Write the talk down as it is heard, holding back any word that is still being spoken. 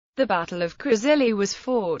The Battle of Khresili was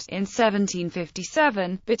fought, in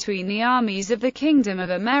 1757, between the armies of the Kingdom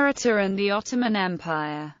of Emerita and the Ottoman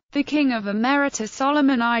Empire. The King of Emerita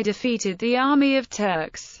Solomon I defeated the army of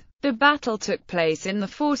Turks. The battle took place on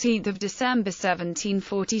 14 December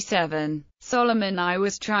 1747. Solomon I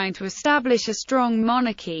was trying to establish a strong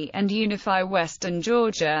monarchy and unify Western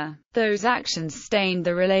Georgia. Those actions stained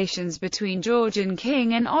the relations between Georgian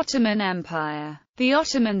king and Ottoman Empire. The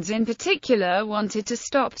Ottomans in particular wanted to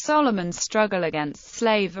stop Solomon's struggle against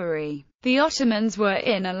slavery. The Ottomans were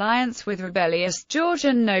in alliance with rebellious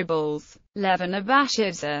Georgian nobles. Levin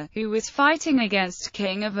Abashidze, who was fighting against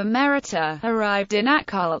King of Emerita, arrived in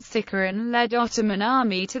Akhaltsikhe and led Ottoman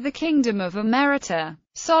army to the Kingdom of Emerita.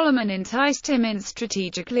 Solomon enticed him in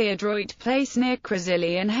strategically adroit place near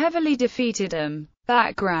Khresili and heavily defeated him.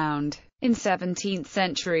 Background: in 17th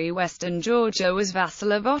century Western Georgia was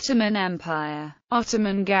vassal of Ottoman Empire.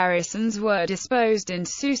 Ottoman garrisons were disposed in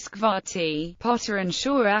Suskvati, Potter and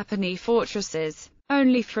Shorapani fortresses.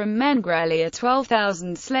 Only from Mengrelia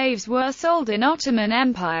 12,000 slaves were sold in Ottoman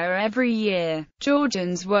Empire every year.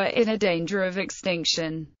 Georgians were in a danger of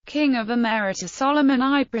extinction. King of Emerita Solomon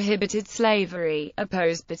I prohibited slavery,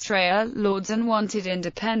 opposed betrayer lords and wanted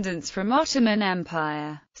independence from Ottoman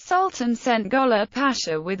Empire. Sultan sent Gola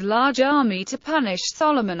Pasha with large army to punish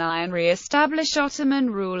Solomon I and re-establish Ottoman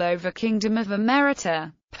rule over Kingdom of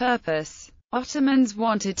Emerita. Purpose: Ottomans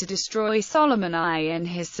wanted to destroy Solomon I and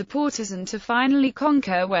his supporters and to finally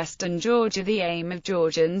conquer Western Georgia. The aim of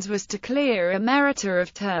Georgians was to clear Emerita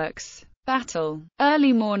of Turks. Battle: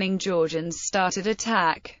 early morning Georgians started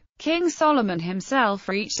attack. King Solomon himself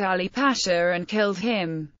reached Ali Pasha and killed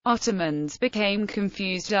him. Ottomans became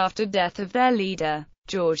confused after death of their leader.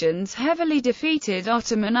 Georgians heavily defeated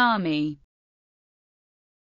Ottoman army.